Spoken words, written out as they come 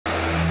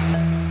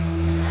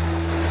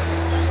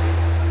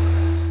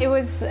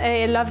was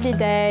a lovely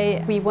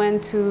day. We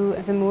went to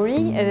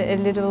Zamouri, a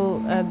little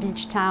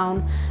beach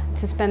town,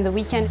 to spend the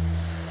weekend.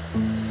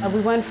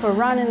 We went for a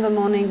run in the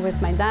morning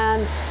with my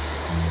dad.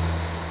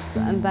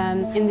 And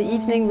then in the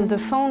evening, the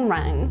phone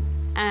rang.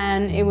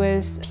 And it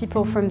was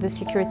people from the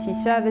security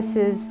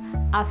services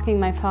asking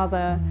my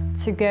father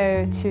to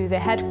go to the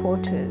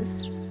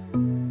headquarters.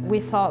 We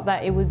thought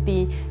that it would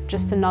be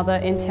just another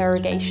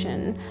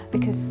interrogation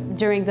because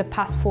during the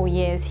past 4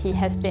 years he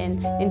has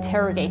been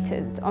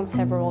interrogated on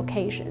several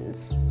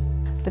occasions.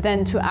 But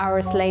then 2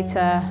 hours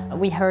later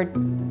we heard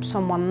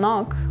someone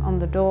knock on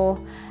the door,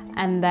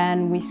 and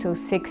then we saw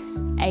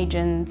 6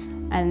 agents,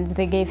 and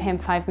they gave him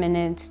 5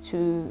 minutes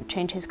to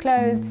change his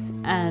clothes,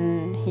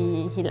 and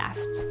he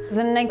left.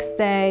 The next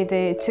day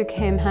they took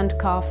him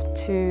handcuffed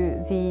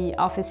to the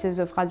offices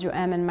of Radio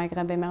M and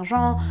Maghreb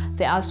Emergent.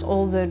 They asked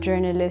all the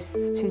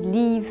journalists to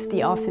leave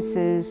the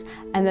offices,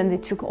 and then they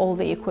took all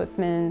the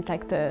equipment,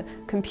 like the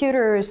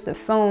computers, the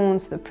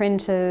phones, the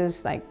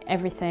printers, like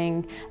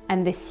everything,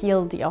 and they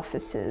sealed the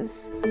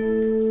offices.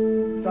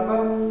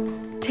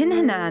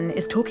 Hinane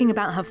is talking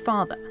about her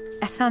father,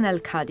 Ihsane El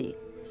Kadi.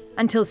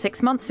 Until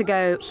 6 months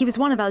ago, he was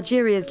one of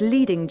Algeria's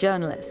leading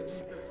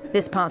journalists.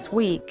 This past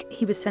week,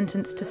 he was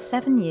sentenced to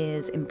 7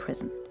 years in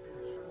prison.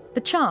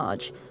 The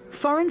charge?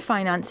 Foreign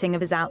financing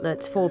of his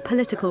outlets for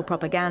political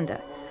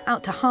propaganda,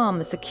 out to harm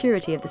the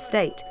security of the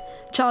state.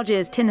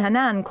 Charges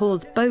Hinane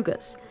calls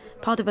bogus,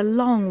 part of a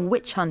long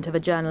witch hunt of a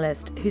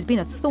journalist who's been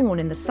a thorn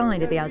in the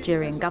side of the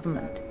Algerian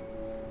government.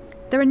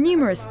 There are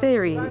numerous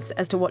theories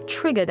as to what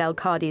triggered El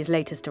Kadi's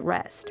latest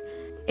arrest.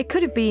 It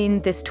could have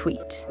been this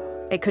tweet.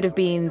 It could have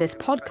been this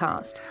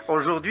podcast.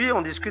 Aujourd'hui,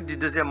 on discute du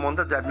deuxième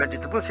mandat d'Ahmed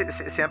Tebboune.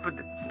 C'est un peu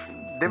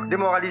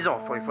démoralisant,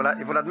 il faut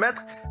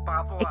l'admettre.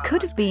 It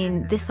could have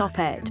been this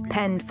op-ed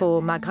penned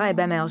for Maghreb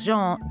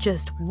Emergent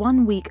just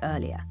 1 week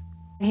earlier.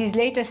 His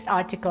latest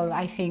article,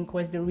 I think,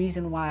 was the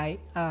reason why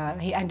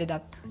he ended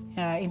up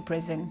in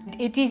prison.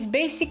 It is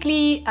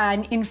basically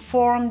an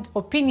informed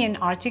opinion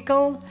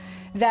article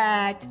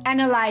that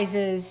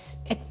analyzes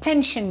a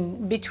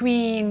tension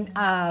between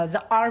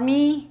the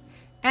army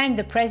and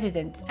the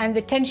president. And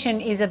the tension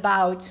is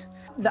about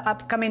the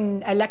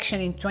upcoming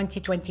election in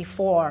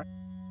 2024.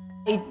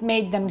 It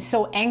made them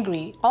so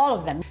angry, all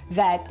of them,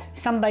 that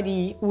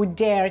somebody would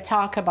dare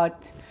talk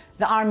about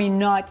the army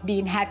not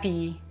being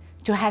happy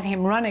to have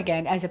him run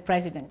again as a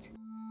president.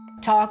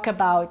 Talk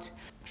about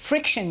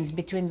frictions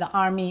between the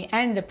army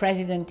and the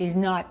president is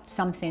not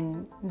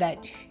something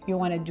that you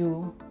want to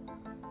do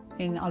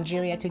in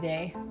Algeria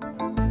today.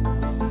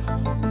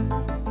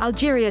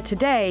 Algeria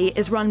today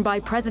is run by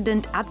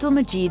President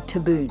Abdelmajid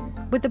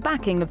Tebboune, with the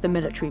backing of the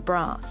military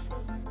brass.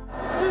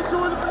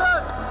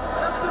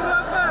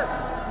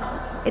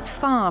 It's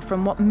far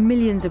from what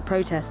millions of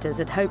protesters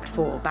had hoped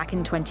for back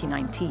in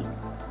 2019.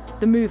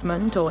 The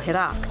movement, or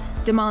Hirak,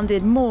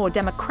 demanded more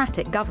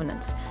democratic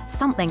governance,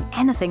 something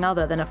anything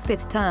other than a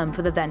 5th term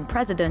for the then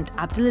president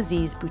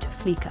Abdelaziz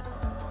Bouteflika.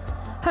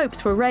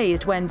 Hopes were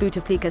raised when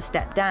Bouteflika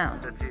stepped down.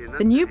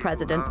 The new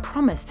president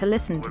promised to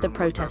listen to the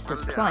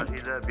protesters'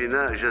 plight.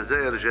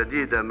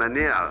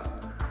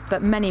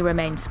 But many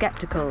remained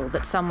skeptical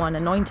that someone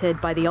anointed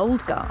by the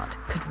old guard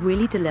could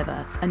really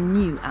deliver a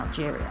new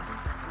Algeria.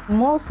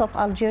 Most of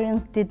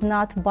Algerians did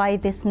not buy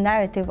this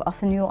narrative of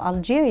a new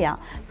Algeria.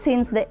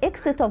 Since the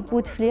exit of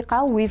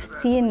Bouteflika, we've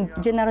seen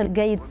General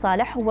Gaid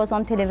Saleh, who was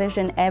on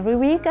television every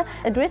week,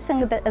 addressing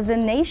the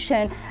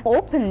nation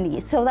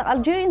openly. So the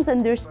Algerians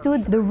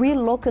understood the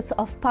real locus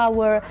of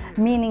power,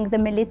 meaning the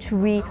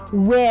military,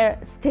 were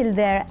still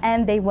there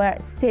and they were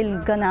still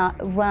gonna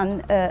run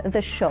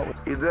the show.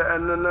 إذا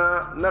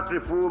أننا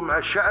نقف مع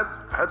الشعب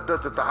حتى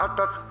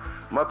تتحقق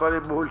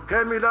مطالبه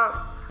الكاملة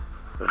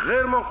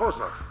غير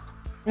منقوصة.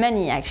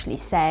 Many actually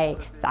say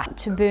that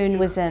Tebboune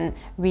wasn't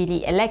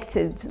really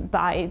elected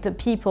by the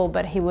people,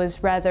 but he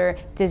was rather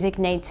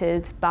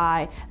designated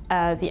by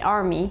the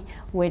army,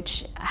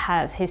 which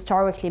has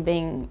historically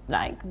been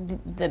like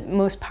the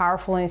most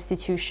powerful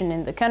institution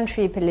in the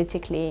country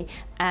politically,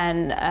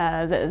 and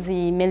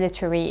the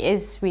military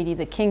is really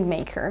the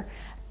kingmaker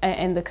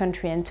in the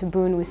country, and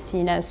Tebboune was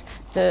seen as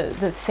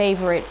the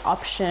favorite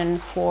option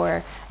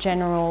for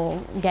General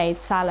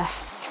Gaid Saleh.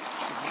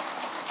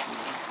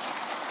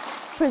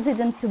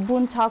 President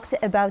Tebboune talked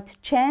about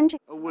change.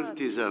 أول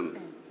التزام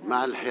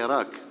مع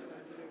الحراك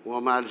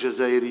ومع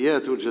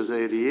الجزائريات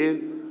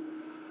والجزائريين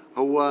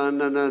هو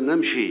أننا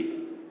نمشي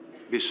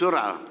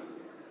بسرعة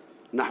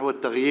نحو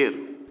التغيير.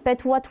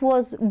 But what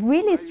was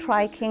really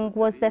striking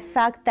was the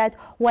fact that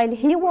while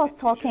he was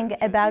talking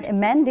about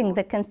amending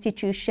the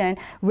constitution,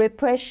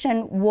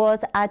 repression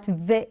was at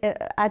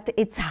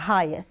its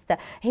highest.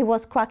 He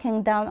was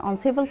cracking down on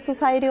civil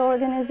society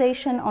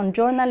organization, on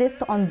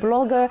journalists, on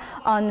blogger,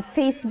 on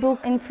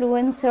Facebook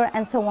influencer,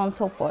 and so on and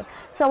so forth.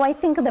 So I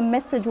think the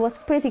message was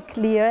pretty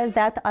clear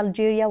that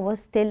Algeria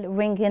was still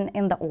ringing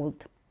in the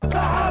old.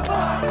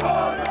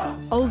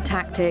 Old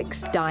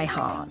tactics die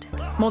hard.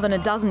 More than a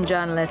dozen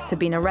journalists have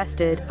been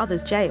arrested,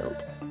 others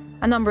jailed.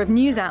 A number of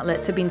news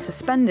outlets have been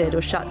suspended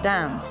or shut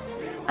down.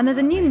 And there's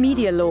a new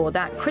media law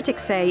that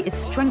critics say is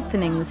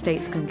strengthening the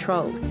state's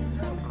control.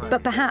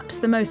 But perhaps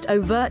the most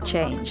overt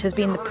change has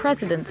been the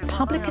president's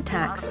public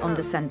attacks on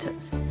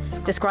dissenters,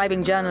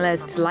 describing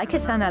journalists like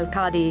Ihsane El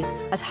Kadi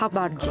as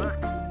khabarji,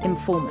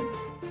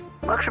 informants.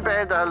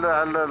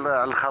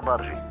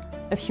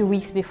 A few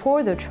weeks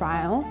before the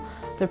trial,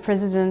 the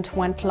president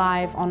went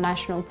live on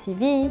national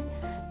TV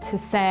to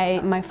say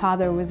my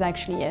father was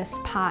actually a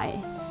spy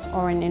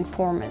or an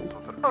informant.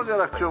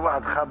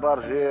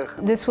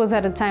 This was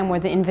at a time where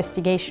the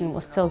investigation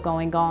was still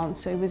going on,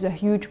 so it was a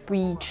huge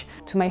breach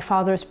to my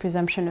father's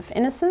presumption of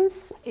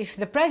innocence. If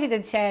the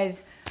president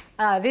says,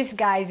 this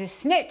guy is a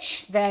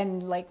snitch, then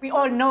we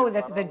all know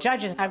that the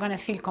judges are going to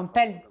feel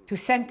compelled to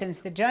sentence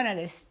the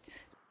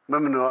journalist.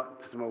 ممنوع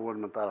تتمول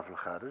من طرف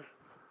الخارج،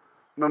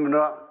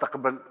 ممنوع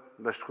تقبل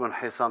باش تكون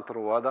حصان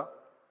طروادة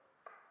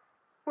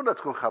ولا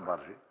تكون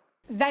خبرجي.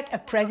 That a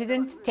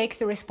president takes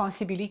the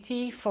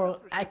responsibility for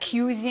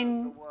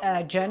accusing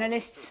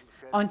journalists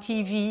on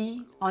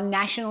TV, on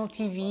national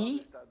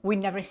TV, we've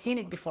never seen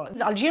it before.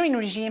 The Algerian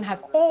regime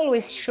have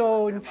always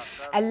shown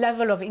a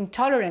level of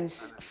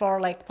intolerance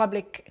for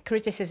public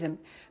criticism,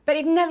 but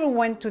it never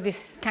went to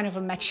this kind of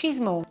a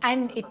machismo,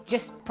 and it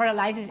just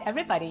paralyzes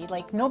everybody.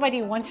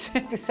 Nobody wants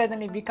to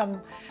suddenly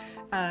become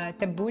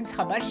Tebboun's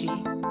khabarji.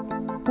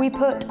 We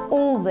put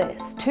all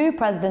this to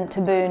President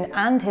Tebboune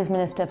and his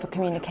Minister for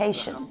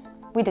Communication.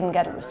 We didn't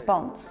get a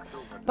response.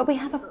 But we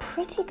have a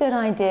pretty good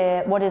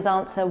idea what his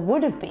answer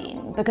would have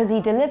been, because he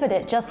delivered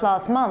it just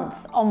last month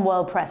on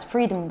World Press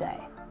Freedom Day.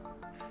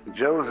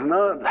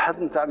 تجاوزنا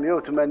لحد نتاع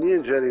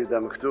 180 جريدة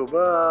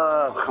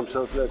مكتوبة،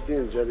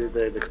 35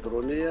 جريدة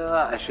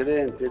إلكترونية،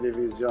 20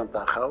 تلفزيون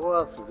تاع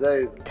خواص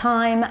زايد.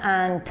 Time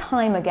and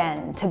time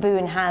again,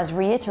 Tebboune has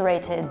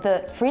reiterated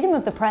that freedom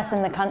of the press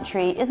in the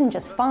country isn't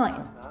just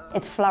fine,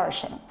 it's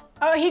flourishing.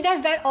 Oh, he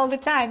does that all the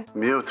time.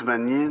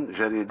 180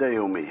 جريدة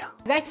يومية.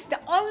 That's the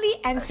only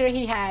answer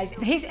he has.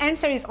 His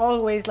answer is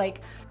always 20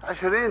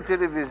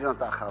 تلفزيون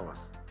تاع خواص.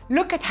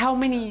 Look at how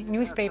many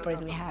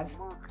newspapers we have.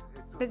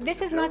 But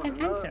this is not an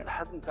answer.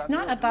 It's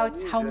not about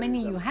how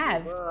many you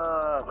have.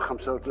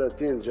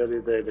 35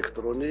 جريدة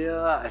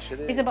إلكترونية،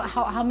 20. It's about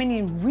how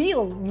many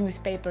real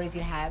newspapers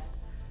you have.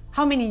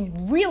 How many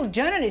real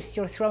journalists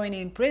you're throwing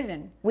in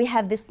prison. We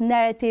have this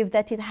narrative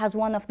that it has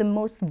one of the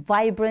most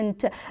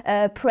vibrant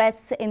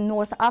press in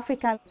North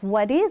Africa.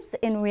 What is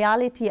in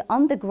reality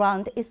on the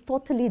ground is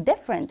totally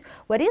different.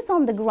 What is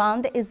on the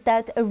ground is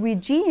that a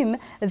regime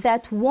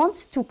that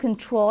wants to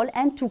control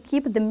and to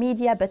keep the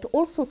media, but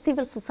also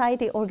civil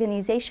society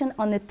organization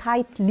on a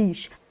tight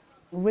leash.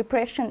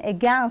 Repression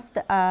against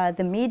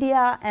the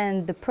media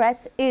and the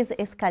press is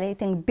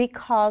escalating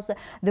because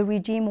the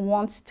regime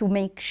wants to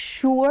make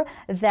sure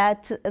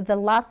that the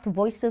last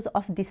voices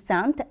of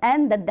dissent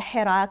and that the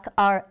Hirak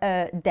are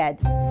dead.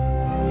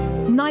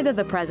 Neither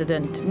the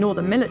president nor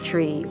the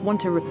military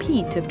want a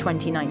repeat of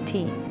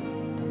 2019.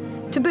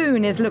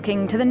 Tebboune is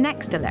looking to the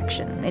next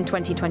election in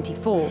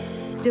 2024,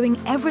 doing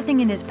everything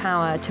in his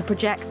power to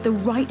project the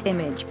right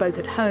image both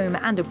at home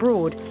and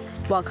abroad,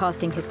 while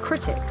casting his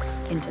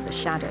critics into the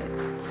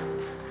shadows.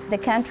 The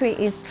country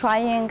is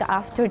trying,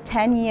 after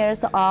 10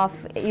 years of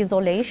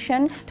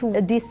isolation, to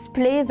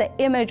display the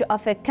image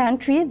of a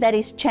country that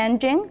is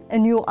changing, a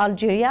new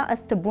Algeria,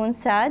 as Tebboune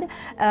said,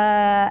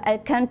 a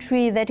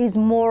country that is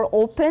more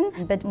open.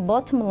 But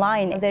bottom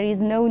line, there is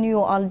no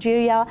new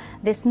Algeria.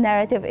 This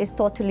narrative is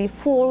totally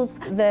false.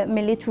 The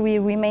military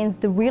remains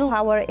the real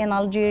power in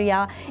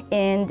Algeria,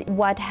 and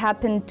what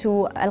happened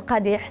to El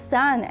Kadi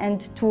Ihsane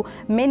and to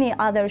many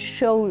other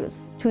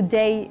shows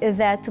today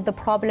that the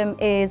problem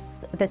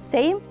is the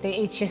same.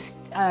 It's just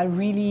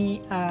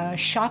really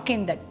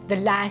shocking that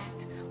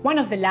one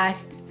of the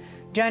last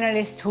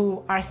journalists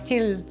who are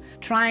still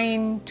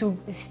trying to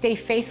stay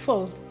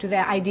faithful to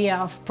the idea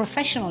of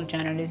professional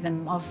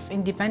journalism, of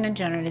independent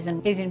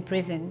journalism, is in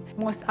prison.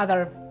 Most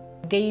other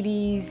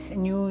dailies,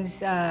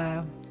 news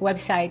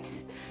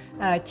websites,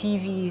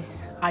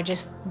 TVs are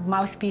just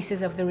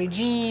mouthpieces of the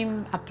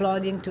regime,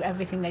 applauding to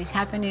everything that is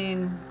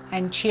happening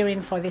and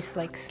cheering for this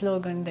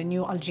slogan, the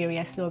new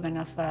Algeria slogan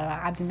of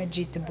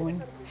Abdelmajid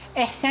Tebboune.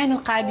 Ihsane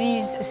El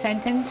Kadi's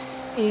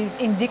sentence is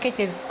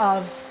indicative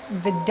of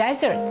the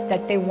desert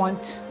that they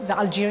want the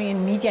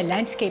Algerian media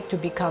landscape to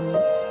become.